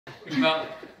Well,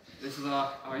 this is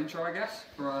our intro, I guess,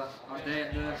 for our day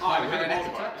at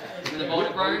the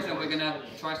Boulder Bros, and we're going to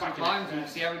try some climbs and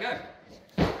see how we go.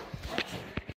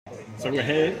 So we're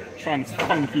here trying this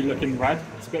funky looking red.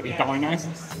 It's a bit of a dino.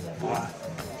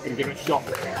 Gonna give it a shot.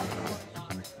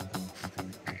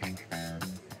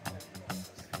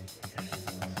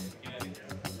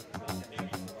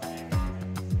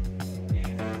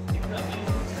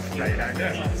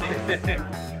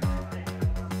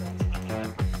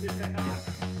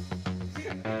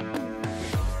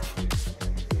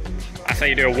 That's how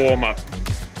you do a warm up.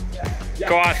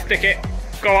 Go on, stick it.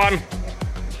 Go on.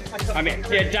 I mean,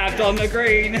 get dabbed on the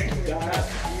green.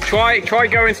 Try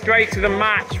going straight to the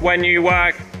match when you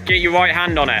get your right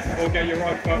hand on it. Or get your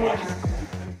right foot.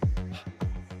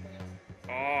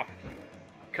 Oh,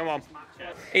 come on.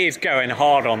 He's going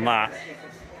hard on that.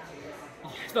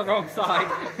 It's the wrong side.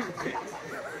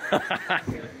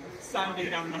 Sounding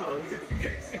down the hole.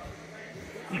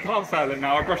 You can't fail it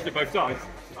now, I brushed it both sides.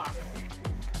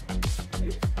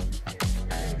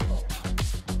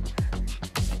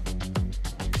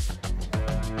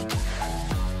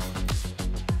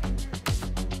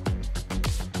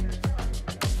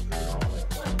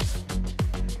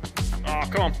 Oh,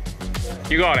 come on.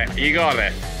 You got it, you got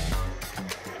it.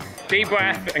 Deep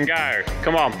breath and go.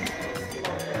 Come on.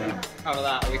 How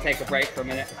about that? We take a break for a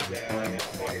minute.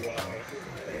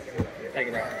 Take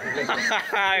a break.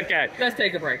 Okay. Let's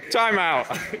take a break. Time out.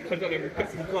 I don't know, we've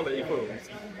got some quality pools.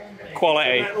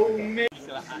 Quality.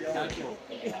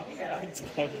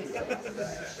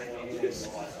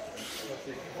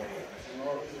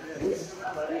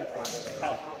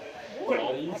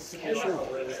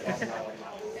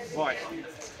 Right.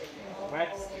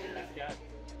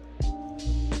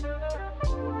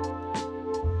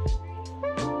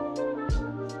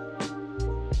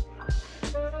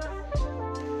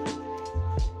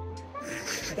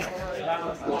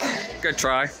 Good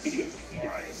try. That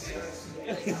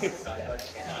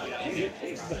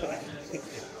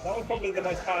was probably the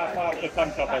most powerful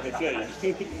punch I've ever seen.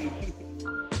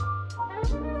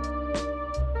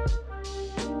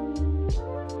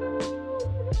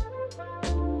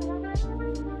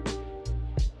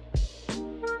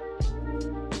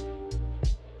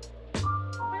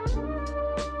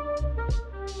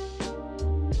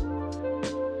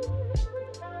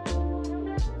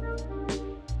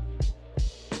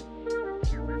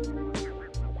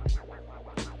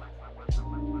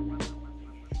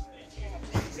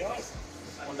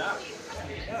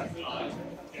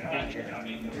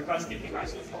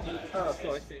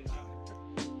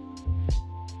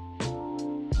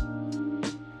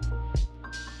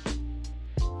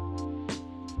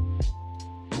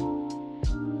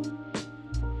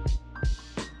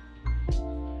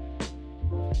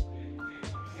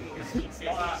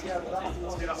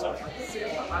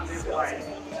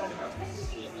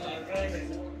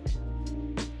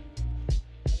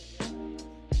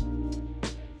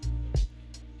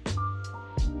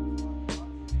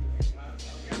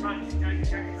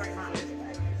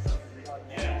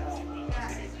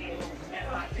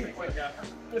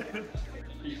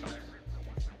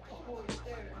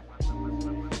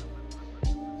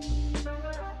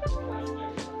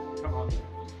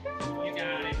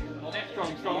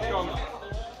 Strong.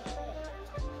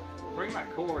 Bring that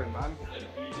core in, man.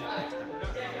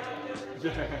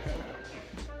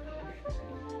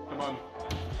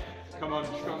 Come on,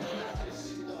 strong.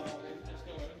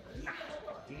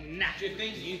 Nah. Do you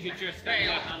think you could just stay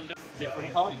under?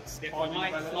 Different heights. Different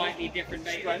heights, slightly different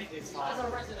maybe.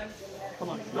 Come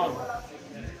on, strong.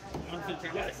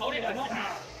 Hold it, come on.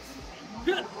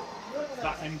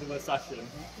 That end of the session.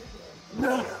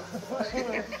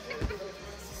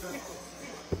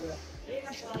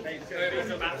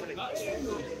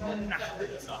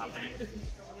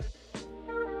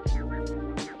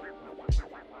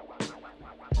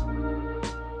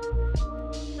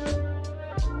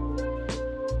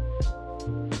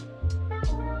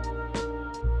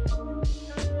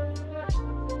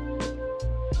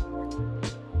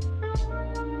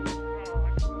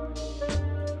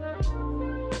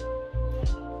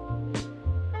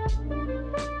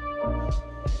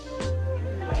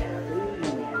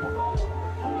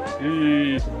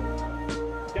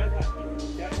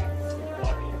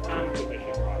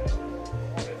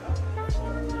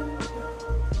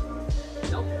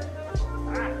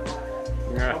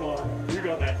 Come on, you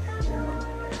got that.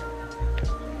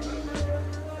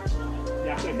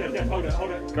 Yeah,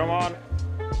 hold it. Come on.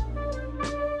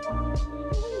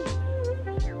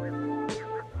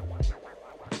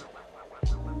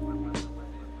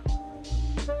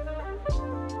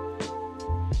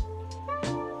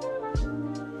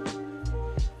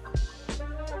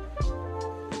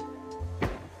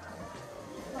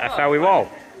 That's how we roll.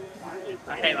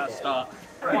 I hate that start.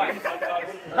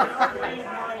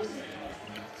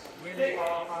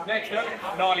 Next look,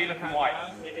 gnarly looking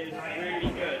white. It is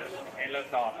really good. It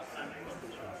looks hard.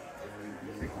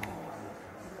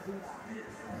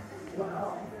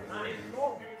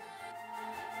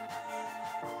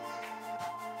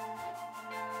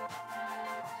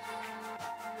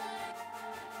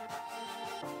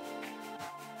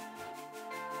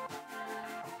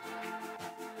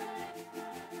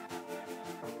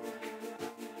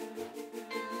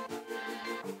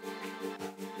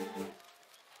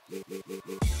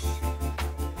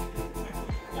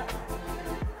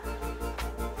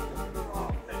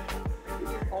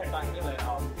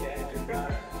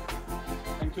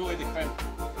 Enjoy the film.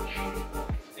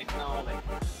 It's gnarly.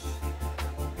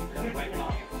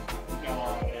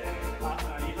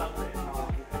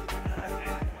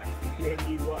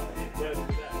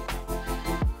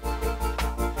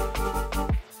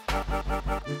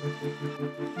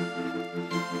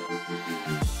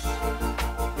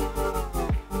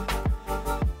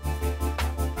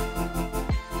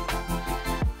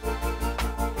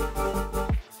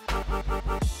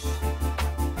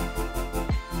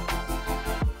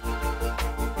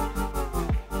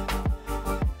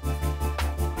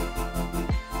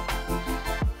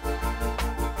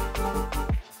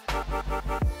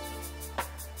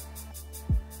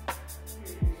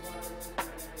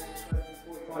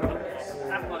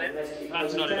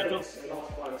 That's not it.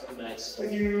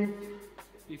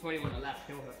 You probably want a left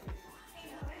heel hook.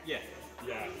 Yeah.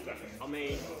 Yeah, definitely. I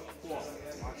mean, what?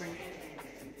 I think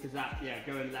Because that, yeah,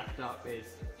 going left up is,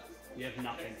 you have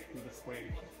nothing with a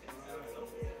swing.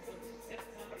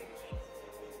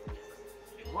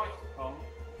 Right, Tom.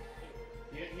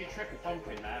 You triple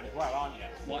pumping there as well, aren't you?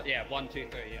 What? Yeah, 1, 2,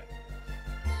 3, yeah.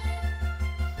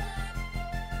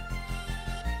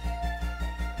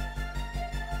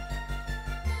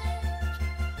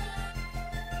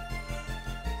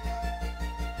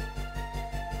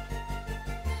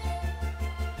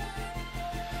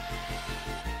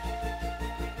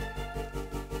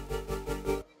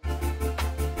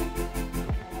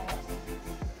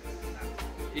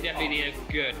 You definitely need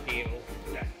a good heel.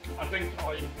 yeah. I think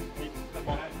I need to turn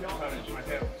my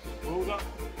heel. Boulder?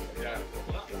 Yeah.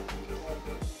 Not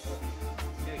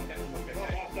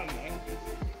half done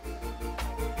though.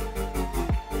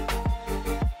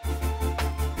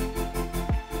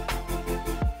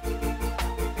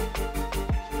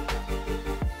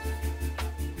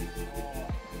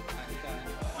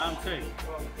 Round 2.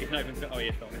 You can open it. Oh,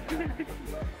 yeah, sorry.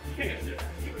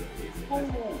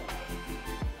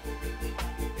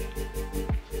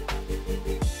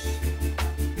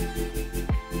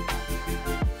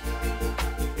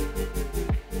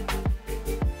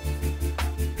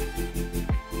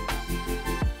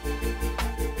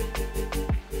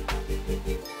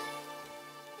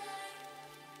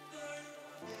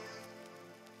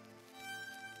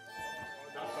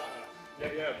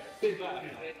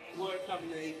 Works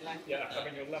underneath. Yeah,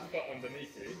 having your left foot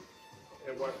underneath you,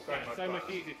 it works so much So much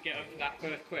better. easier to get up to that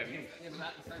first quip.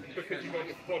 Because you've got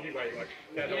your body weight like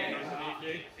dead on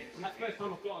underneath you. And that's the first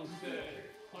time I've gotten to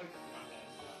close to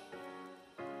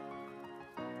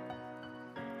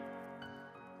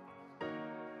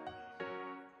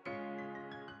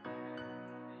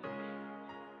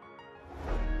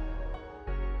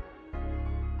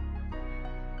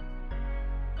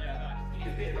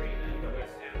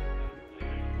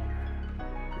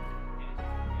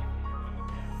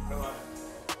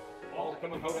Oh,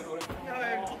 come on, hold it, hold it.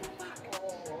 No!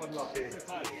 Oh, unlucky.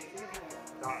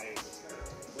 That is.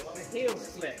 the heel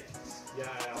slip. Yeah,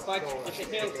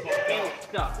 If the heel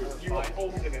stuck. you were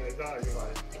holding it as well, you're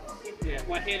like. Yeah,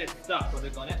 my heel is stuck when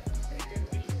I've got it.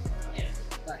 Yeah,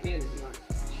 that heel is nice.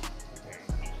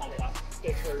 I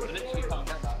literally can't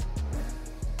get that.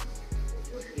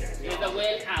 There's a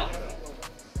way out.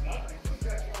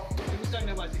 People don't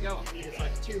know where to go on. It's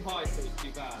like too high, so it's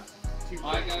too bad. Too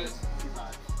high goes too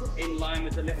bad. In line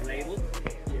with the little label.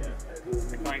 Yeah.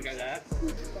 Try and go there.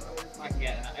 I can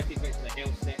get that. If you switch to the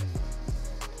heel stick.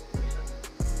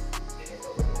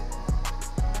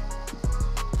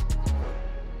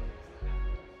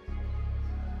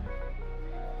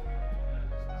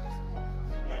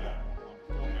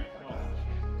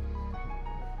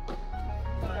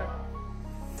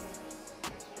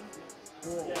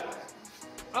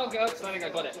 Oh, go. I think I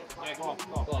got it. Yeah, go on,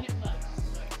 go on, go on.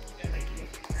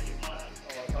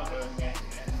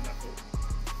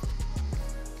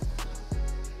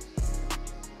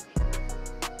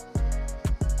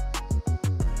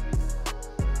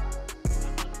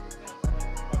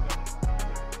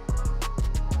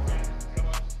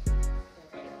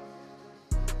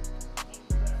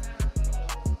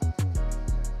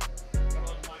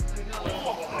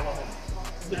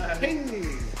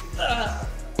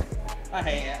 I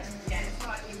hate it.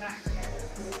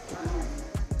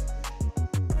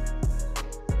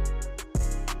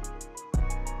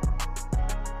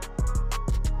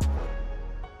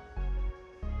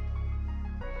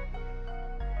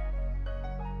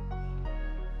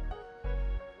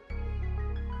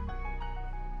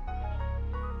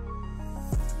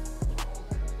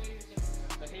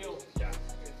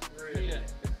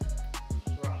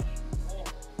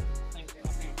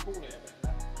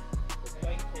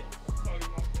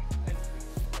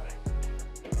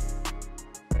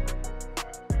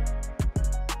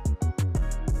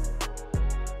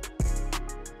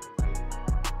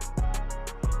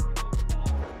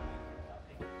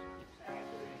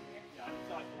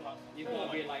 You've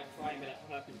got to be like 5 minutes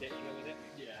perpendicular with it.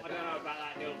 Yeah, I don't know about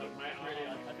that hill, but mate, really,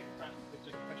 I think Francis would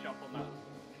just push up on that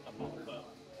foot.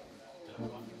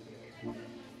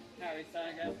 How is that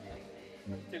again?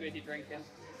 Too busy drinking.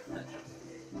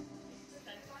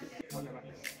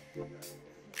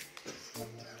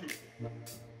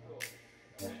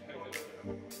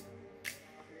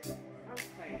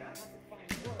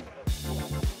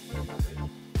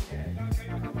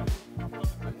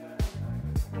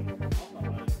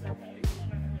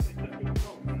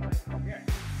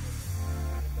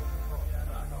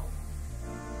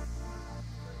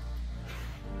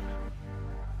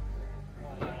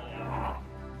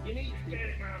 You need to get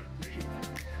it, man.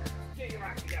 Get your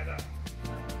act together.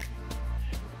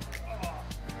 Oh.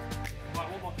 Right,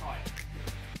 one more try.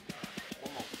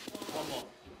 One more.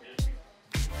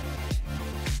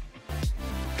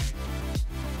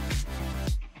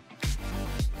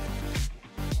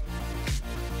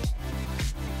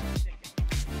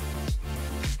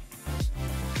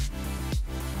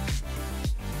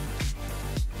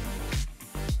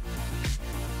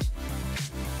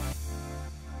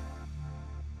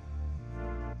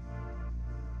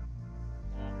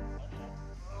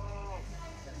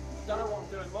 Don't know what I'm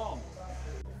doing wrong.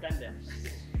 Bend it.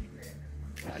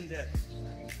 Bend it.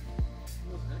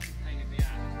 Pain in the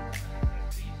ass.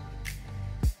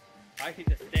 I think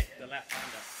to stick the left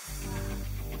hander.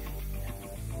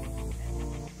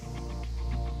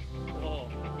 Oh.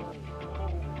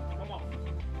 Come on.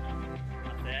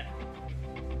 That's it.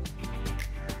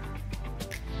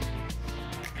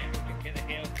 Get the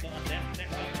heel. That's it. Stick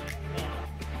it. Oh.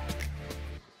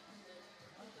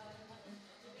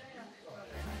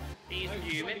 He's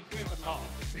human.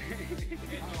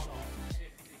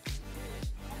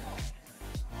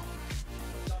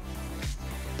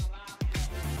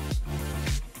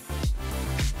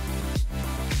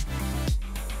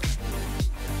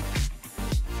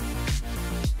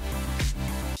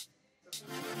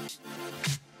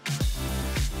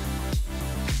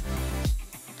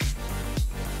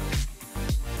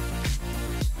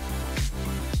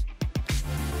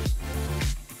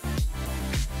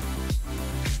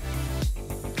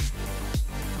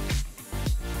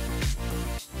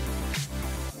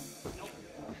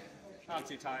 I'm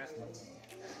too tired.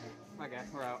 Okay,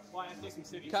 we're out. Why don't I do some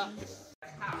city? Cut. So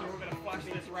we're going to flash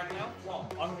this right now.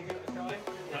 What? I'm going to give it a try.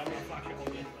 And I'm going to flash it all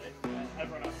in.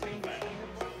 Everyone else seems better.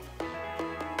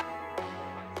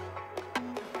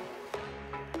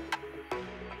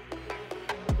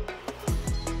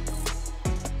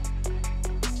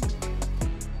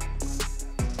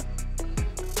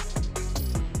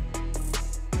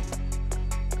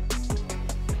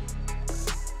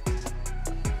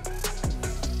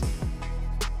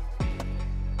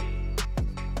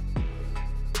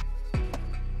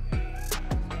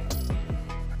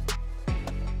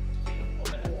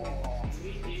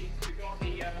 We got the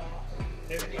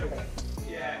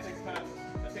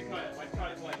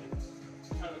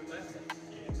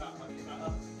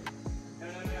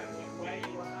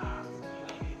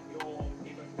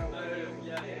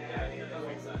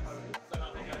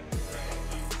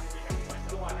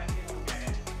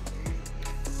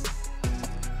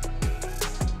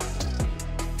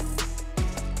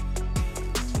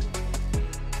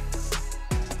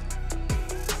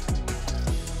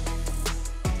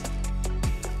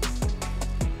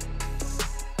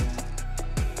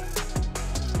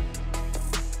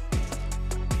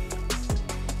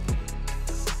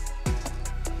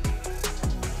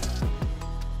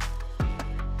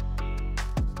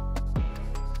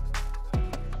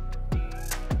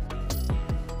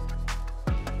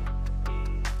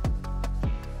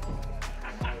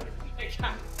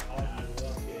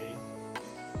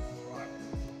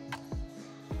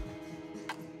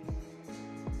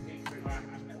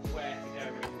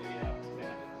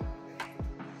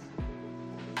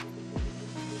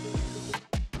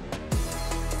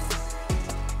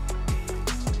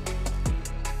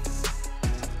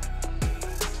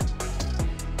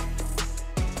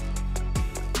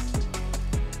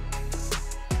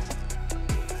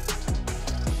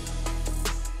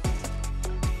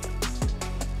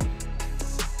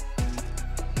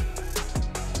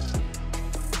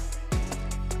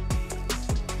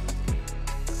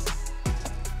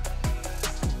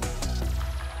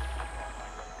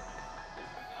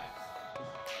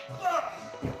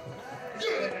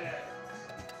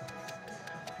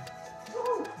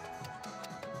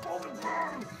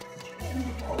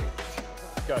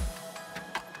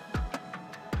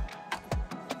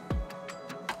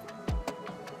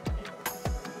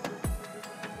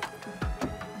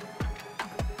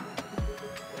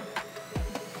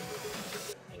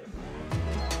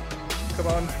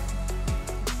come on.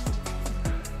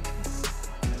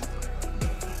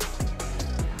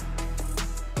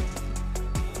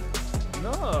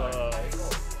 No.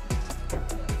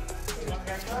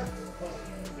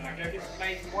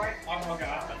 I'm gonna go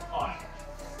up and high.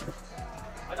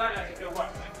 I don't know if it will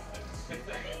work, mate. Good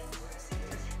thing.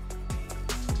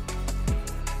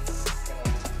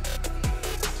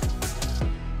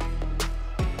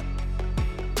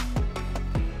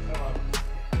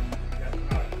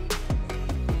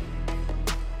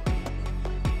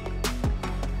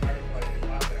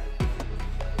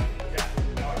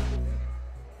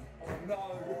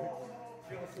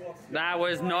 That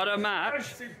was not a match.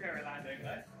 Superhero landing,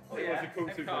 though. It was a cool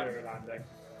superhero landing.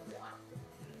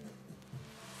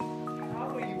 How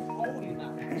are you holding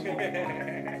that?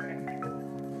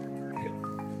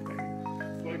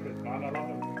 Sleepers, man, I love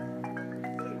them.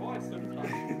 Why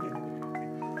sometimes?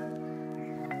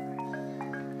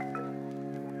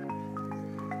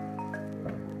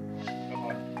 Come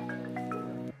on.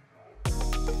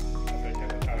 Okay, get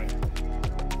the challenge.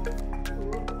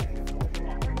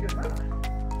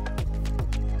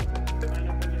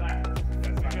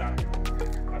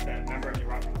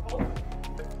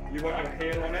 You want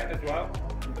your heel on it as well?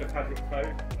 You just have your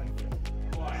toe.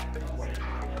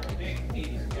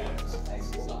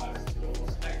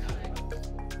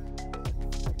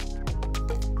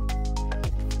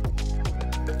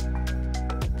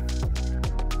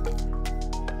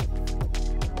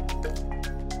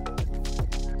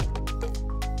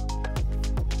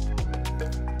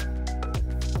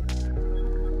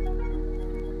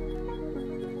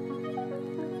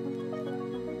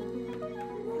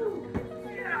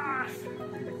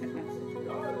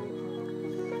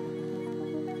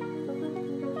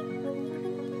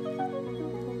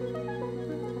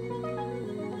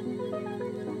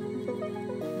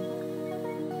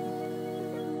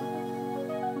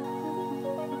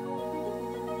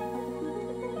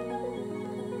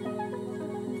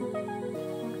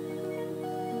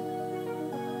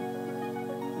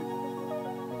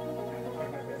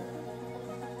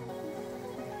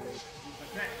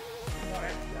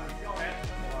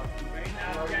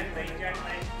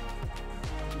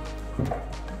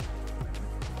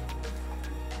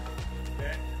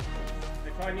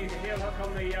 Try and use a heel hook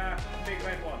on the big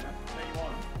red one that you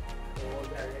want. Oh,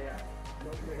 yeah.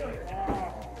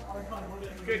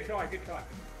 Good try, good try.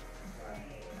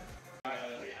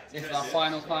 This is our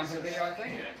final climb for the video, I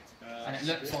think. And it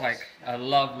looks like a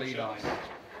lovely line.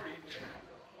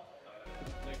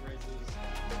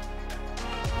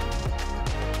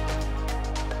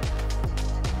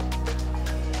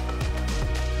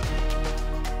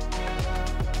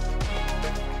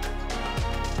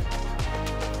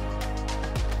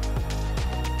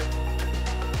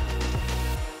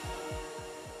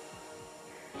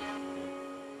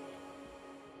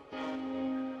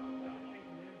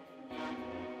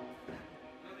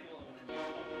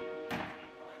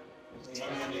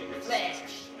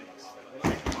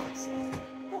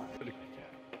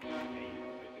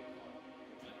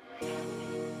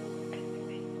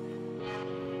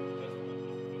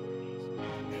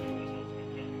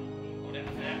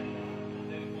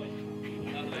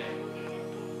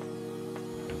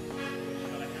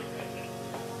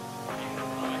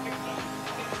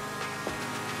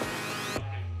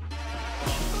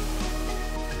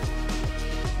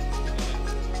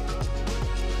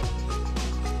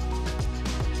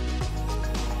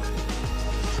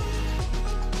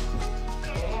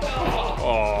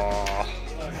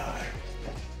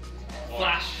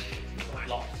 Flash.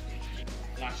 Lock.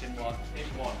 Flash in one.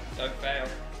 In one. Don't fail.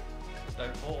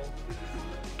 Don't fall.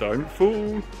 Don't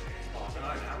fall.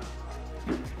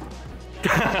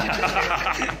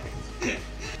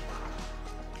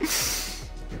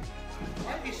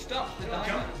 Why have you stopped the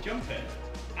diamond? Jump it.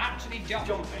 Actually jump.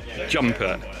 Jump it, yeah. Jump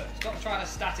it. Stop trying to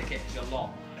static it because you're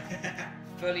long.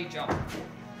 Fully jump.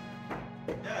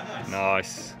 Yeah, nice.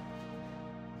 Nice.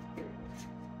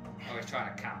 Oh, he's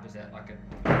trying to campus it like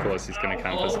a... Of course he's going to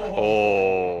campus. That was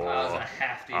Oh. a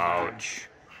hefty Ouch.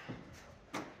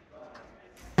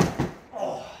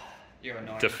 You're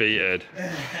annoying. Defeated.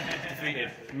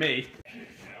 Defeated. Me. Yeah,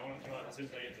 I want to try as soon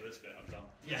as I get to this bit, I'm done.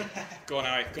 Yeah. Go on,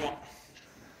 Harry, go on.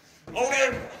 Hold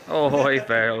him! Oh, he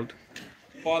failed.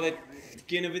 By the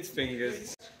skin of its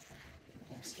fingers.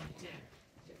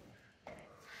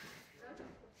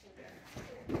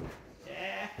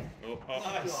 Yeah. Oh,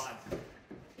 Nice.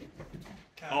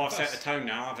 oh, I've set the tone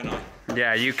now, haven't I?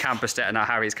 Yeah, you campused it and now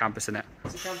Harry's campusing it.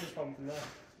 It's a campus bomb from there.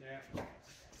 Yeah.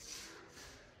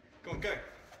 Go on, go.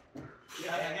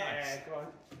 Yeah, go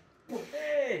on.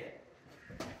 Hey!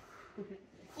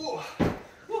 Oh.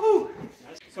 Woohoo!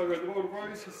 So the Boulder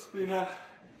Bros has been a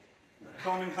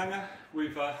climbing hanger.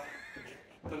 We've done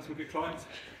some good climbs.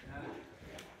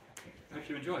 Hope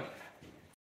you enjoy.